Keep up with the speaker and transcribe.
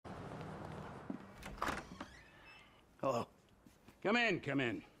Hello. Come in, come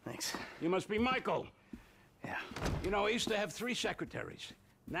in. Thanks. You must be Michael. Yeah. You know, I used to have 3 secretaries.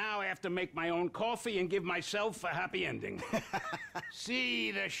 Now I have to make my own coffee and give myself a happy ending.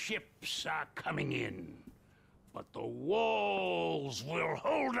 See, the ships are coming in, but the walls will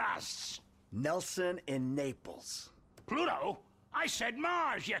hold us. Nelson in Naples. Pluto? I said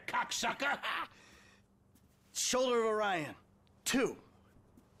Mars, you cocksucker! Shoulder of Orion. 2.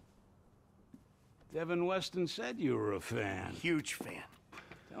 Devin Weston said you were a fan. Huge fan.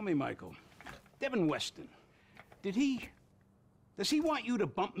 Tell me, Michael, Devin Weston, does he want you to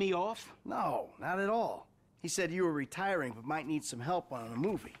bump me off? No, not at all. He said you were retiring but might need some help on a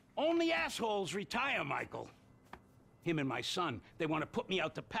movie. Only assholes retire, Michael. Him and my son, they want to put me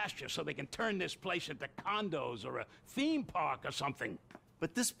out to pasture so they can turn this place into condos or a theme park or something.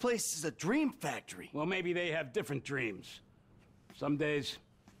 But this place is a dream factory. Well, maybe they have different dreams. Some days,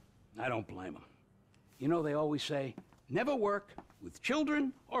 I don't blame them. You know, they always say, never work with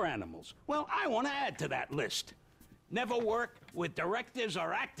children or animals. Well, I want to add to that list. Never work with directors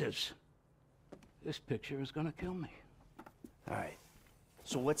or actors. This picture is gonna kill me. All right.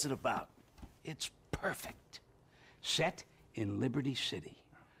 So what's it about? It's perfect. Set in Liberty City.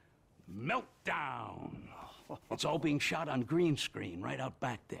 Meltdown. It's all being shot on green screen right out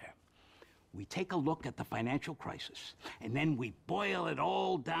back there. We take a look at the financial crisis, and then we boil it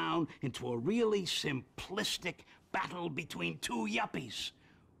all down into a really simplistic battle between 2 yuppies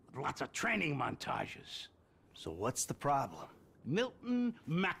with lots of training montages. So what's the problem? Milton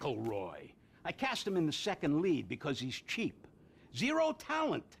McElroy. I cast him in the second lead because he's cheap. 0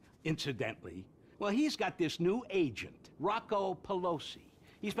 talent, incidentally. Well, he's got this new agent, Rocco Pelosi.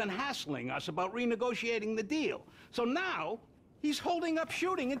 He's been hassling us about renegotiating the deal. So now, he's holding up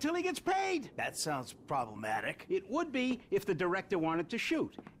shooting until he gets paid. That sounds problematic. It would be if the director wanted to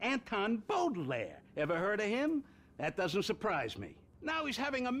shoot. Anton Baudelaire. Ever heard of him? That doesn't surprise me. Now he's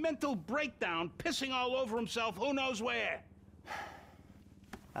having a mental breakdown, pissing all over himself who knows where.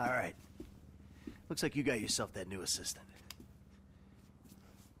 All right. Looks like you got yourself that new assistant.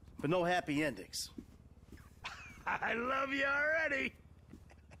 But no happy endings. I love you already.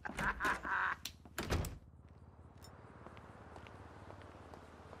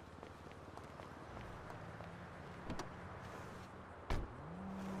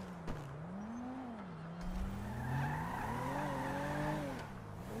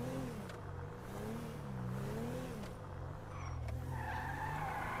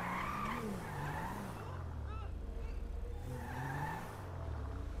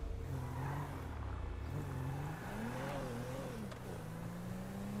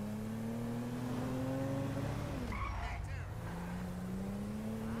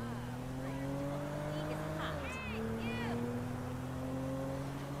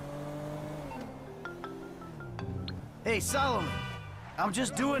 Hey, Solomon. I'm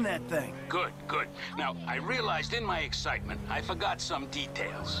just doing that thing. Good, good. Now, I realized in my excitement, I forgot some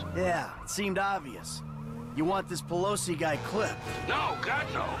details. Yeah, it seemed obvious. You want this Pelosi guy clipped. No, God,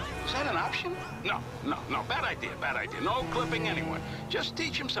 no. Is that an option? No, bad idea, bad idea. No clipping anyone. Just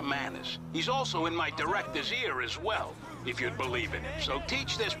teach him some manners. He's also in my director's ear as well, if you'd believe it. So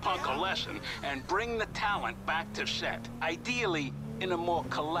teach this punk a lesson and bring the talent back to set. Ideally, in a more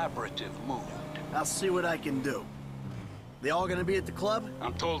collaborative mood. I'll see what I can do. They all gonna be at the club?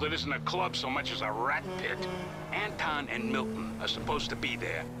 I'm told it isn't a club so much as a rat pit. Anton and Milton are supposed to be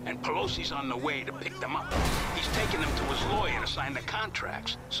there, and Pelosi's on the way to pick them up. He's taking them to his lawyer to sign the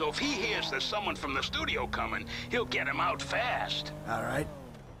contracts. So if he hears there's someone from the studio coming, he'll get him out fast. All right.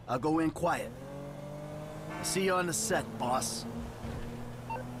 I'll go in quiet. I'll see you on the set, boss.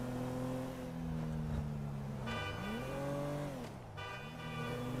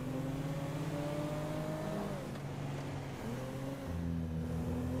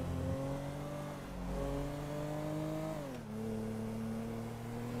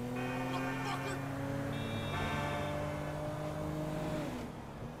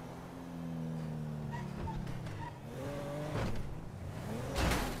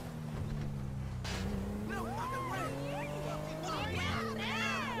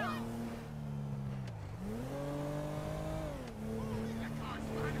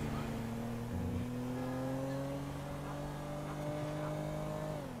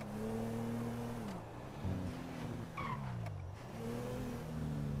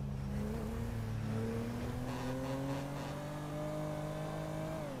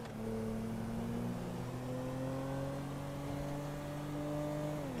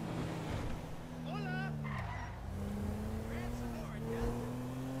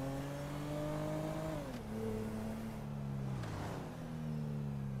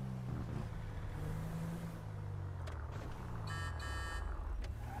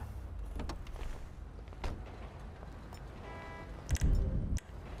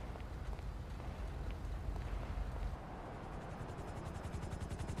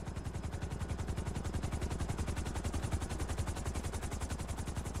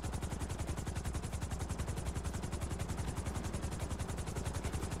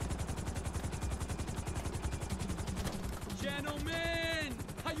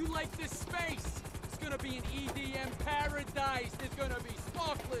 off this space! It's gonna be an EDM paradise! There's gonna be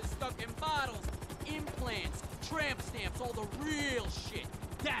sparklers stuck in bottles, implants, tramp stamps, all the real shit.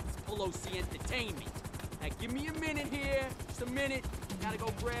 That's Pelosi entertainment. Now give me a minute here, just a minute. Gotta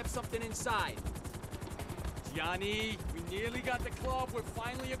go grab something inside. Johnny, we nearly got the club. We're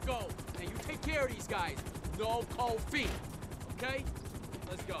finally a go. Now you take care of these guys. No cold feet, okay?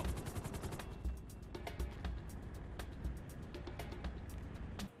 Let's go.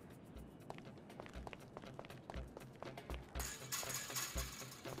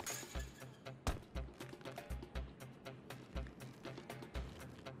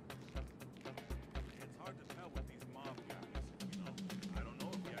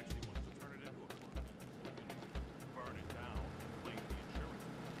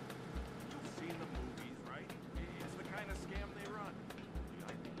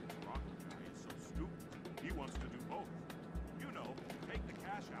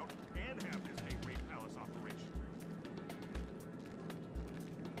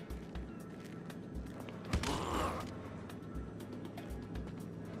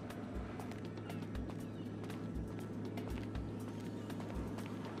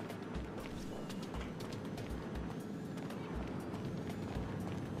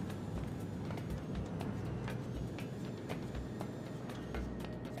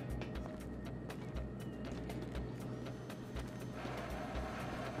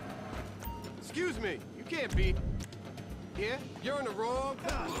 Excuse me, you can't be here. You're in the wrong.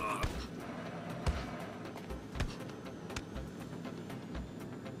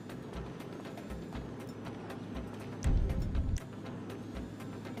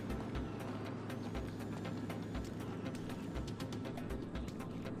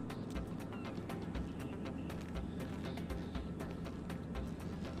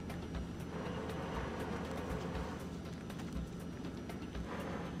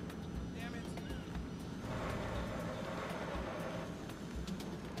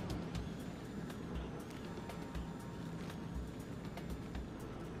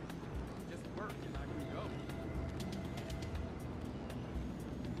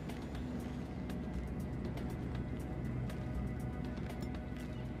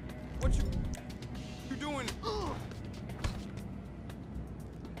 What you doing?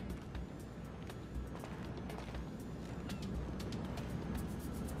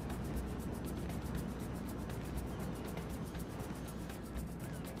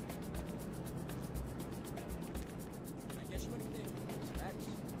 I guess you anything. Snacks?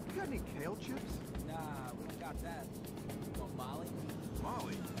 You got any kale chips? Nah, we don't got that. You want Molly?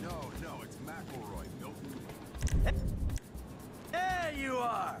 Molly? No, it's McElroy. Milton. There you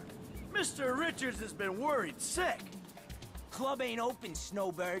are! Mr. Richards has been worried sick. Club ain't open,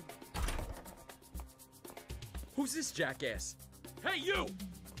 Snowbird. Who's this jackass? Hey, you!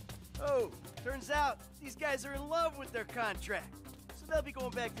 Oh, turns out these guys are in love with their contract. So they'll be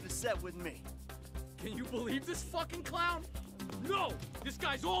going back to the set with me. Can you believe this fucking clown? No! This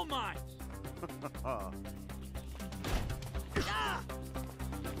guy's all mine!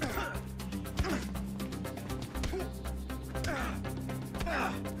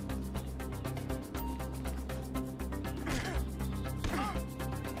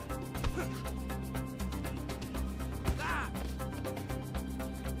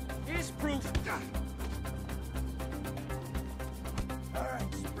 Here's proof. All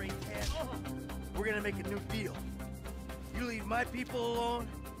right, spray can. We're gonna make a new deal. You leave my people alone,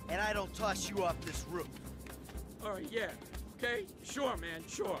 and I don't toss you off this roof. All right, yeah. Okay? Sure, man,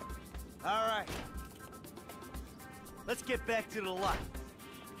 sure. All right. Let's get back to the lot.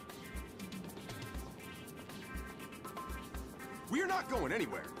 We're not going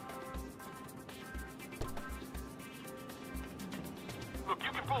anywhere. Look,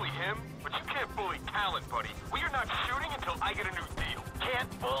 you can bully him, but you can't bully talent, buddy. We are not shooting until I get a new deal.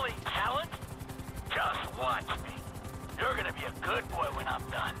 Can't bully talent? Just watch me. You're gonna be a good boy when I'm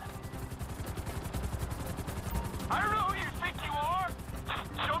done. I don't know who you think you are.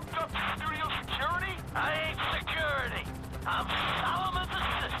 Just jumped up studio security? I ain't security. I'm Solomon's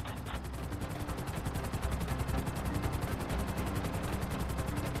assistant.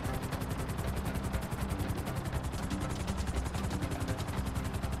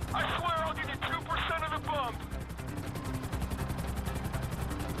 I swear I'll give you 2% of the bump.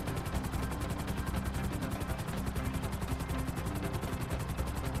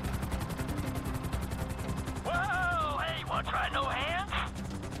 Whoa! Hey, wanna try no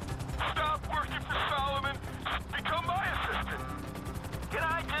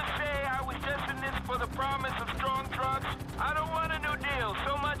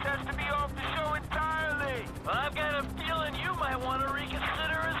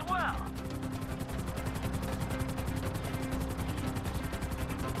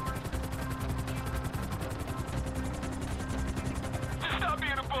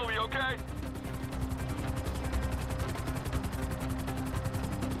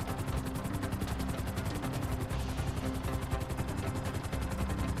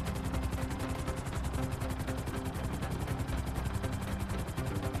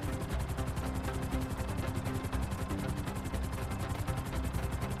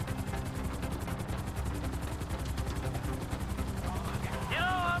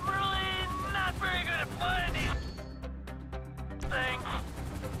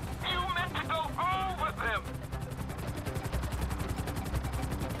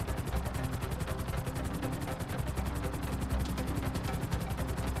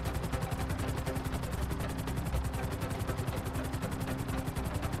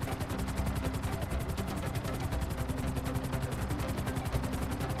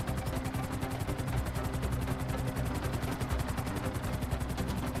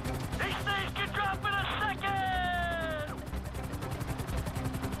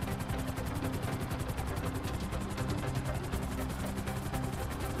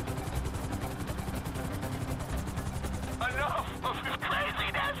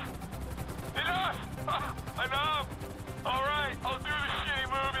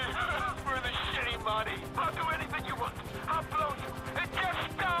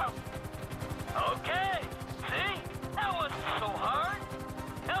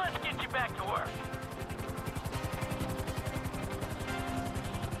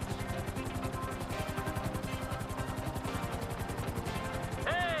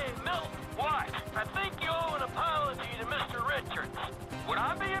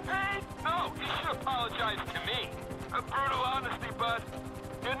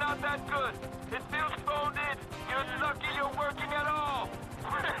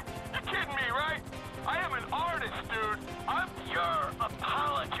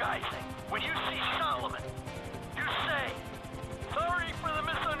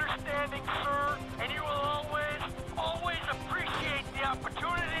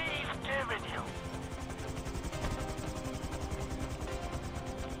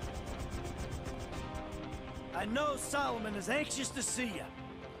I know Solomon is anxious to see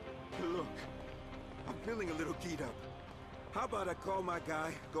you. Look, I'm feeling a little keyed up. How about I call my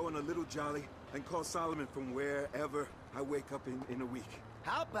guy, go on a little jolly, and call Solomon from wherever I wake up in a week?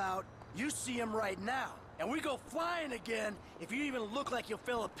 How about you see him right now, and we go flying again if you even look like you'll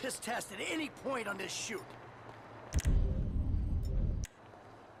fail a piss test at any point on this shoot.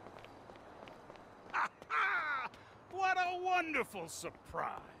 What a wonderful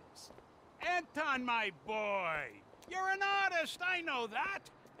surprise. Anton, my boy, you're an artist, I know that.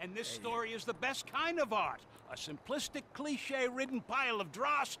 And this story is the best kind of art. A simplistic, cliche-ridden pile of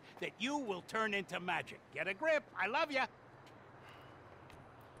dross that you will turn into magic. Get a grip, I love ya.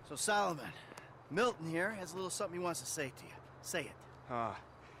 So Solomon, Milton here has a little something he wants to say to you. Say it.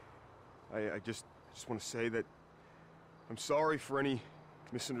 I just want to say that I'm sorry for any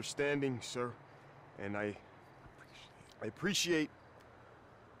misunderstanding, sir. And I appreciate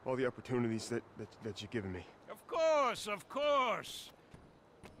all the opportunities that you've given me. Of course, of course.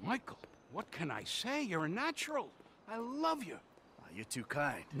 Michael, what can I say? You're a natural. I love you. You're too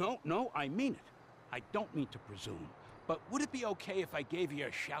kind. No, I mean it. I don't mean to presume. But would it be okay if I gave you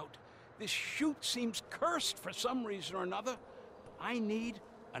a shout? This shoot seems cursed for some reason or another. I need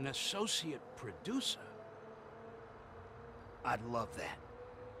an associate producer. I'd love that.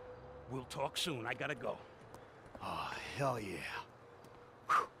 We'll talk soon. I gotta go. Oh, hell yeah.